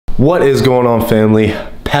What is going on, family?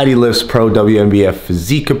 Patty Lifts Pro WNBF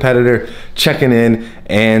physique competitor checking in,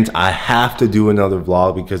 and I have to do another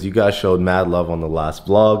vlog because you guys showed mad love on the last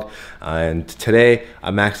vlog, and today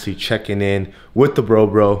I'm actually checking in with the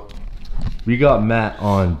bro. We got Matt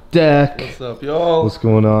on deck. What's up, y'all? What's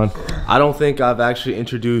going on? I don't think I've actually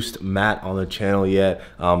introduced Matt on the channel yet.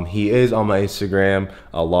 He is on my Instagram,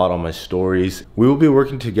 a lot on my stories. We will be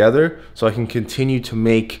working together so I can continue to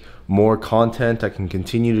make more content. I can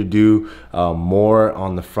continue to do more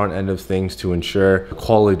on the front end of things to ensure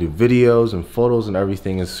quality videos and photos and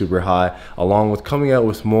everything is super high, along with coming out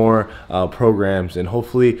with more programs, and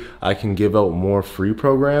hopefully I can give out more free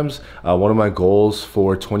programs. One of my goals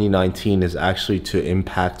for 2019 is actually to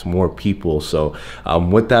impact more people. So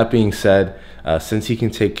with that being said, since he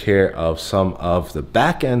can take care of some of the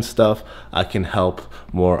back end stuff, I can help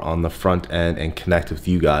more on the front end and connect with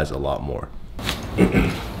you guys a lot more.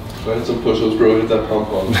 Go ahead, some push-ups, bro. Hit that pump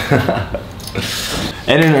on.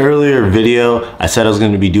 In an earlier video, I said I was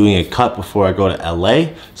going to be doing a cut before I go to LA.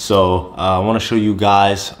 So I want to show you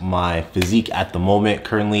guys my physique at the moment.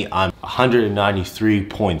 Currently, I'm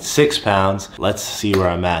 193.6 pounds. Let's see where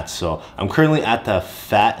I'm at. So I'm currently at the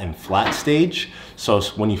fat and flat stage. So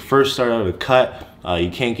when you first start out a cut,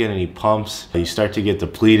 you can't get any pumps. You start to get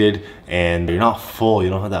depleted and you're not full.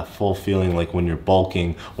 You don't have that full feeling like when you're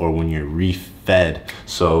bulking or when you're refed.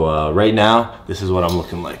 So right now, this is what I'm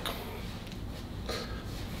looking like.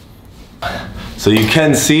 So you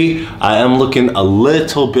can see I am looking a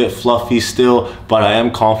little bit fluffy still, but I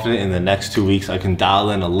am confident in the next 2 weeks I can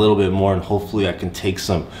dial in a little bit more, and hopefully I can take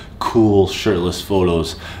some cool shirtless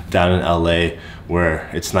photos down in LA where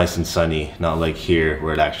it's nice and sunny, not like here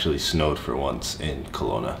where it actually snowed for once in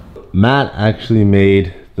Kelowna. Matt actually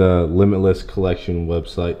made the Limitless Collection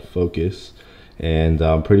website focus, and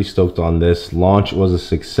I'm pretty stoked on this. Launch was a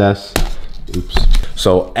success. Oops.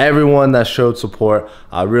 So everyone that showed support,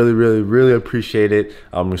 I really appreciate it.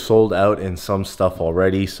 We sold out in some stuff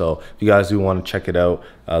already, so if you guys do want to check it out,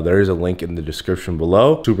 there is a link in the description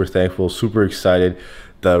below. Super thankful, super excited.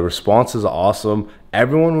 The response is awesome.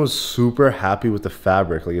 Everyone was super happy with the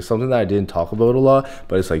fabric. Like, it's something that I didn't talk about a lot,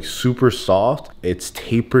 but it's like super soft. It's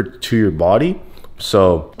tapered to your body,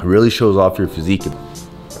 so it really shows off your physique.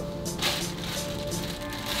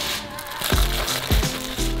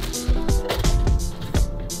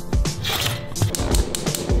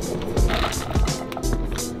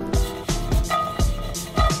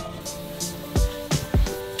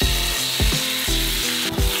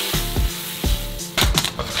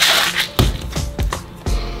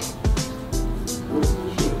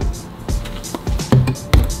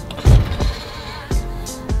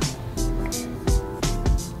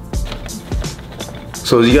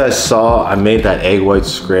 So as you guys saw, I made that egg white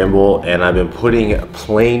scramble, and I've been putting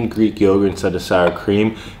plain Greek yogurt instead of sour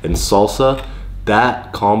cream and salsa.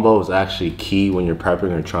 That combo is actually key when you're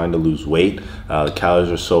prepping or trying to lose weight. The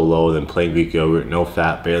calories are so low, then plain Greek yogurt, no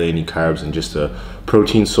fat, barely any carbs, and just a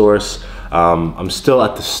protein source. I'm still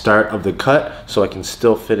at the start of the cut, so I can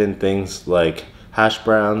still fit in things like hash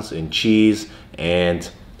browns and cheese,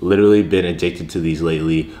 and literally been addicted to these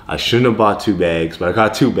lately. I shouldn't have bought 2 bags, but I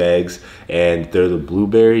got 2 bags, and they're the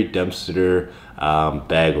blueberry Dempster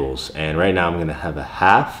bagels. And right now I'm gonna have a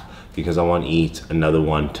half because I want to eat another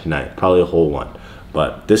one tonight, probably a whole one.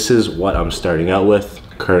 But this is what I'm starting out with.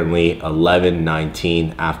 Currently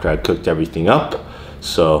 11:19 after I cooked everything up.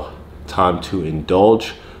 So time to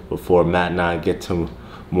indulge before Matt and I get to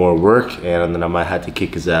more work, and then I might have to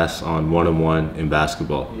kick his ass on one-on-one in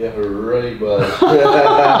basketball. Yeah, right, bud.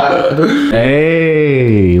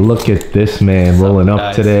 Hey, look at this man rolling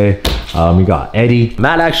up today. We got Eddie.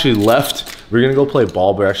 Matt actually left. We're gonna go play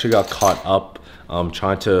ball, but I actually got caught up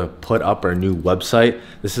trying to put up our new website.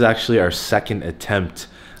 This is actually our second attempt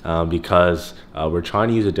because we're trying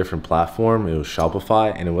to use a different platform. It was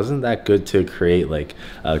Shopify, and it wasn't that good to create like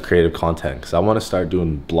creative content, because I want to start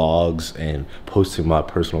doing blogs and posting my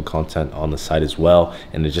personal content on the site as well,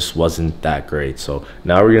 and it just wasn't that great. So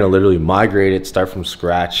now we're gonna literally migrate it, start from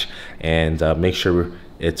scratch, and make sure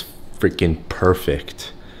it's freaking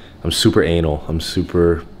perfect. I'm super anal.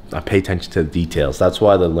 I pay attention to the details. That's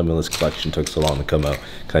why the Limitless Collection took so long to come out,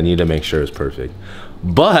 because I need to make sure it's perfect.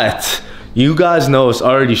 But you guys know it's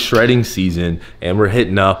already shredding season, and we're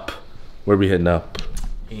hitting up. Where are we hitting up?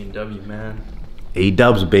 A&W, man.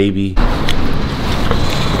 A-dubs, baby.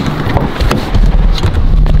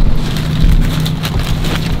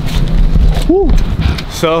 Woo.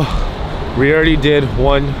 So we already did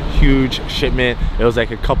one huge shipment. It was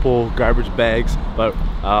like a couple garbage bags, but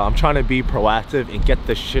I'm trying to be proactive and get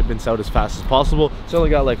the shipments out as fast as possible. So I only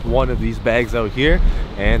got like one of these bags out here,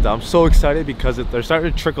 and I'm so excited because they're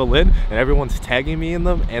starting to trickle in and everyone's tagging me in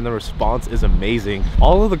them, and the response is amazing.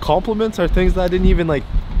 All of the compliments are things that I didn't even like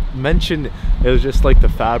mention. It was just like the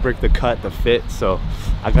fabric, the cut, the fit. So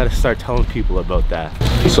I gotta start telling people about that.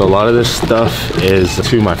 So a lot of this stuff is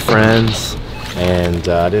to my friends, and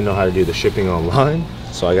I didn't know how to do the shipping online,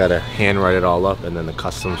 so I gotta hand write it all up, and then the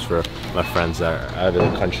customs for my friends that are out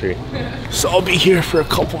of the country. So I'll be here for a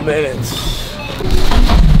couple minutes.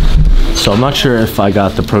 So I'm not sure if I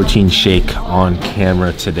got the protein shake on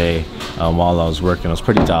camera today while I was working. I was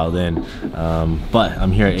pretty dialed in, but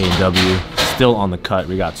I'm here at A&W, still on the cut.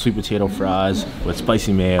 We got sweet potato fries with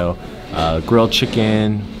spicy mayo, grilled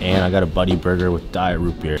chicken, and I got a buddy burger with diet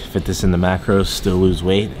root beer. Fit this in the macros, still lose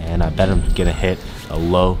weight, and I bet I'm gonna hit a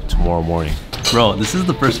low tomorrow morning. Bro, this is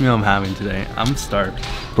the first meal I'm having today. I'm starved.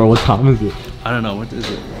 Bro, what time is it? I don't know, what is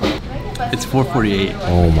it? It's 4:48.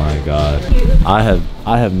 Oh my god.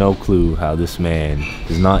 I have no clue how this man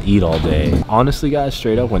does not eat all day. Honestly guys,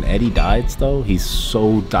 straight up, when Eddie diets though, he's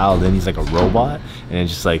so dialed in, he's like a robot, and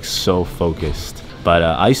it's just like so focused. But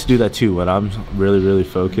I used to do that too. When I'm really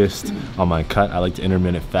focused on my cut, I like to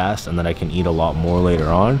intermittent fast, and then I can eat a lot more later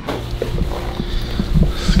on.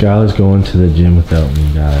 Skylar's going to the gym without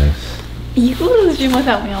me, guys. You go to the gym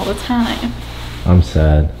without me all the time. I'm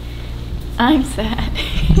sad. I'm sad.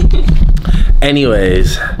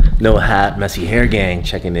 Anyways, no hat, messy hair gang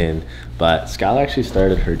checking in. But Skylar actually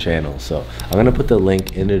started her channel, so I'm gonna put the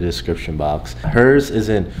link in the description box. Hers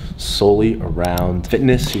isn't solely around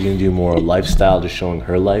fitness. She's gonna do more lifestyle, just showing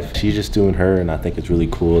her life. She's just doing her, and I think it's really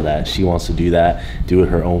cool that she wants to do that, do it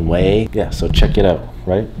her own way. Yeah, so check it out,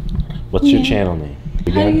 right? What's your channel name?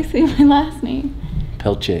 How do you say my last name?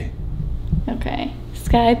 Peltier. Okay,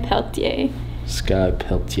 Sky Peltier. Sky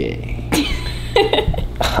Peltier.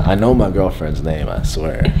 I know my girlfriend's name, I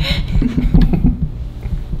swear.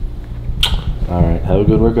 All right, have a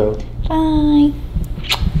good workout. Bye.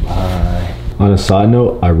 Bye. On a side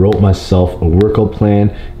note, I wrote myself a workout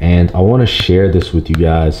plan, and I want to share this with you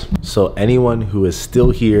guys. So anyone who is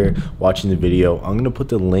still here watching the video, I'm going to put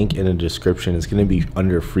the link in the description. It's going to be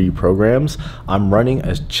under free programs. I'm running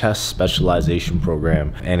a chest specialization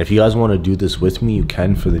program, and if you guys want to do this with me, you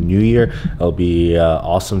can for the new year. It'll be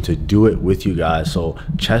awesome to do it with you guys. So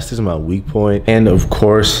chest is my weak point, and of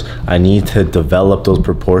course I need to develop those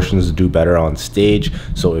proportions to do better on stage.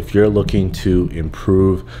 So if you're looking to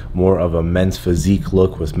improve more of a men's physique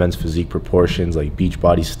look with men's physique proportions like beach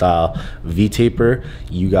body style V-taper,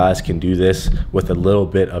 you guys can do this with a little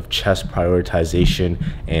bit of chest prioritization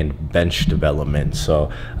and bench development.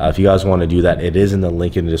 So if you guys want to do that, it is in the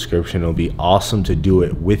link in the description. It'll be awesome to do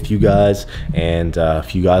it with you guys, and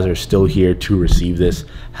if you guys are still here to receive this,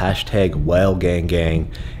 hashtag WildGangGang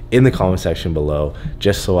in the comment section below,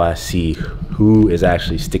 just so I see who is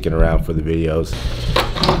actually sticking around for the videos.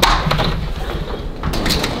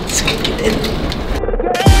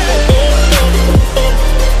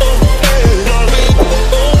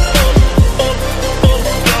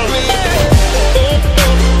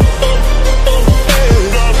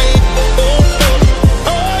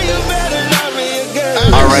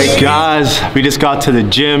 Alright guys, we just got to the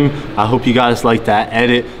gym. I hope you guys like that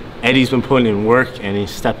edit. Eddie's been putting in work and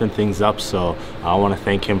he's stepping things up, so I want to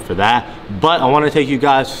thank him for that. But I want to take you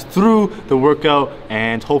guys through the workout,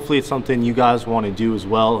 and hopefully it's something you guys want to do as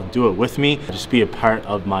well. Do it with me. Just be a part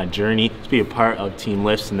of my journey. Just be a part of Team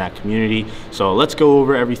Lifts and that community. So let's go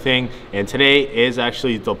over everything. And today is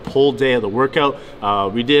actually the pull day of the workout.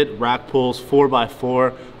 We did rack pulls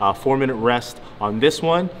 4x4, 4-minute rest on this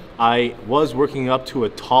one. I was working up to a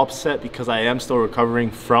top set because I am still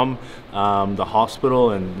recovering from the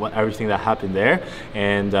hospital and everything that happened there,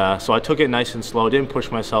 and so I took it nice and slow, didn't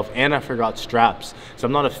push myself, and I forgot straps. So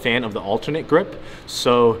I'm not a fan of the alternate grip,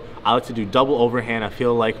 so I like to do double overhand. I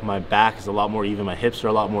feel like my back is a lot more even, my hips are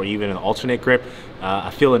a lot more even in the alternate grip.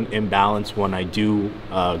 I feel an imbalance when I do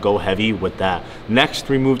go heavy with that. Next,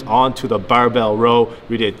 we moved on to the barbell row.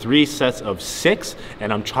 We did 3 sets of 6,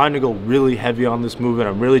 and I'm trying to go really heavy on this movement.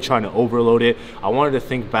 I'm really trying to overload it. I wanted to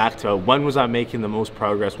think back to when was I making the most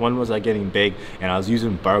progress, when was I getting big, and I was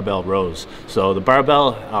using barbell rows. So the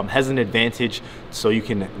barbell has an advantage, so you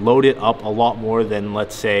can load it up a lot more than,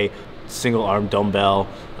 let's say, single arm dumbbell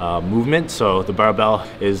movement. So the barbell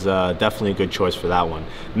is definitely a good choice for that one.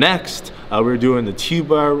 Next, we're doing the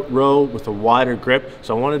T-bar row with a wider grip.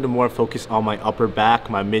 So I wanted to more focus on my upper back,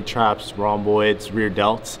 my mid traps, rhomboids, rear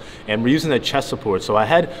delts, and we're using the chest support. So I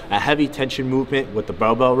had a heavy tension movement with the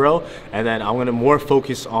barbell row, and then I'm gonna more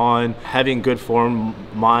focus on having good form,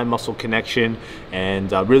 mind muscle connection,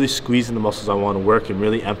 and really squeezing the muscles I want to work, and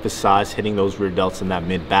really emphasize hitting those rear delts in that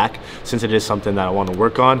mid back, since it is something that I want to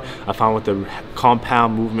work on. I found with the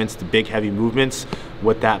compound movements, the big heavy movements,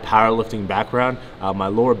 with that powerlifting background, my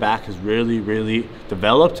lower back is really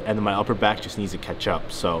developed, and then my upper back just needs to catch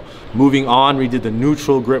up. So moving on, we did the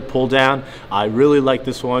neutral grip pull down. I really like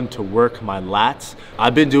this one to work my lats.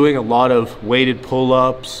 I've been doing a lot of weighted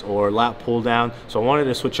pull-ups or lat pull down, so I wanted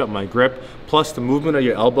to switch up my grip, plus the movement of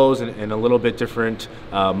your elbows in a little bit different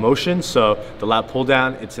motion. So the lat pull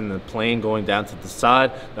down, it's in the plane going down to the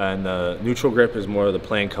side, and the neutral grip is more of the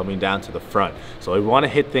plane coming down to the front. So we want to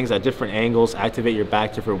hit things at different angles, activate your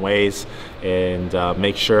back different ways, and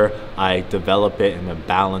make sure I develop it in a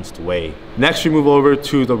balanced way. Next, we move over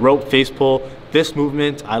to the rope face pull. This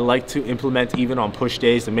movement I like to implement even on push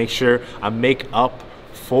days to make sure I make up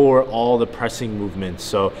for all the pressing movements.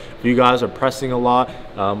 So if you guys are pressing a lot,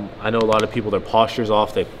 I know a lot of people, their posture's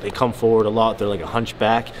off, they come forward a lot, they're like a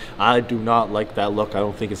hunchback. I do not like that look. I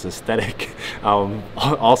don't think it's aesthetic.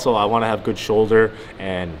 Also, I want to have good shoulder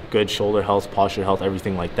and good shoulder health, posture health,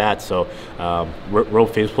 everything like that. So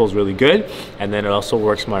rope face pull is really good, and then it also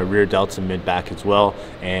works my rear delts and mid back as well.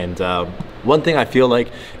 And one thing I feel like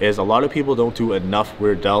is a lot of people don't do enough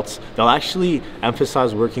rear delts. They'll actually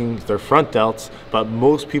emphasize working their front delts, but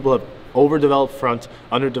most people have overdeveloped front,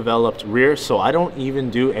 underdeveloped rear. So I don't even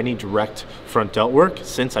do any direct front delt work,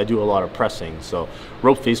 since I do a lot of pressing. So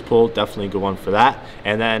rope face pull, definitely a good one for that.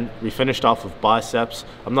 And then we finished off with biceps.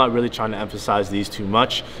 I'm not really trying to emphasize these too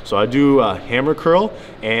much. So I do a hammer curl,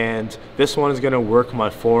 and this one is gonna work my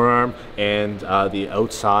forearm and the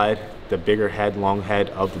outside, the bigger head, long head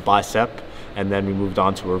of the bicep. And then we moved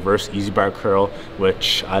on to reverse easy bar curl,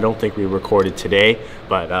 which I don't think we recorded today,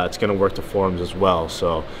 but it's gonna work the forearms as well.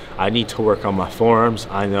 So I need to work on my forearms.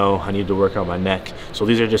 I know I need to work on my neck. So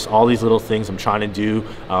these are just all these little things I'm trying to do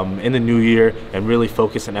in the new year, and really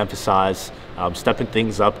focus and emphasize stepping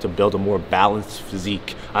things up to build a more balanced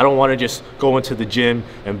physique. I don't wanna just go into the gym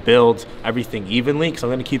and build everything evenly, because I'm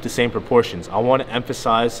gonna keep the same proportions. I wanna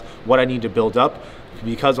emphasize what I need to build up,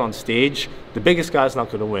 because on stage, the biggest guy's not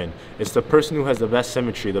gonna win. It's the person who has the best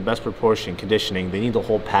symmetry, the best proportion, conditioning. They need the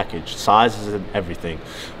whole package. Size is everything.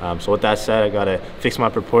 So with that said, I gotta fix my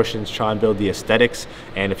proportions, try and build the aesthetics.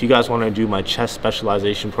 And if you guys wanna do my chest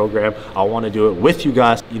specialization program, I wanna do it with you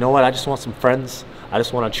guys. You know what, I just want some friends. I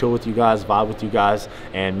just want to chill with you guys, vibe with you guys,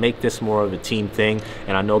 and make this more of a team thing.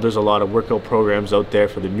 And I know there's a lot of workout programs out there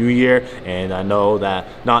for the new year, and I know that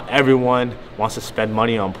not everyone wants to spend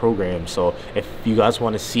money on programs. So if you guys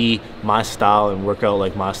want to see my style and work out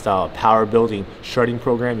like my style, a power building shredding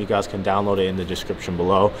program, you guys can download it in the description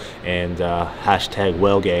below, and hashtag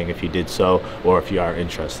whalegang if you did so, or if you are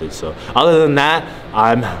interested. So other than that,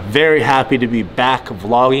 I'm very happy to be back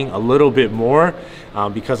vlogging a little bit more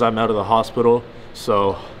because I'm out of the hospital.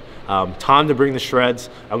 So time to bring the shreds.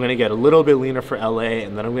 I'm gonna get a little bit leaner for LA,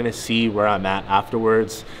 and then I'm gonna see where I'm at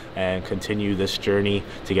afterwards and continue this journey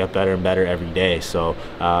to get better and better every day. So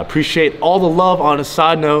appreciate all the love. On a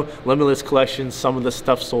side note, Limitless Collection, some of the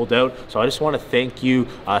stuff sold out. So I just wanna thank you.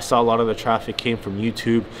 I saw a lot of the traffic came from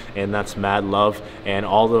YouTube, and that's mad love, and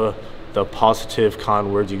all the positive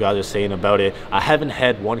kind words you guys are saying about it. I haven't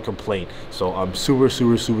had one complaint, so I'm super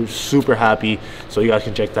happy. So you guys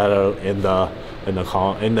can check that out in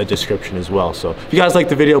the description as well. So if you guys like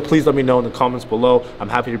the video, please let me know in the comments below. I'm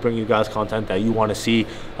happy to bring you guys content that you want to see.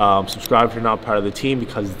 Subscribe if you're not part of the team,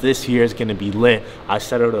 because this year is going to be lit. I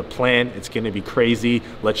set out a plan. It's going to be crazy.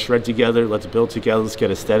 Let's shred together, let's build together, let's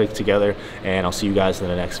get aesthetic together, and I'll see you guys in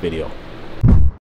the next video.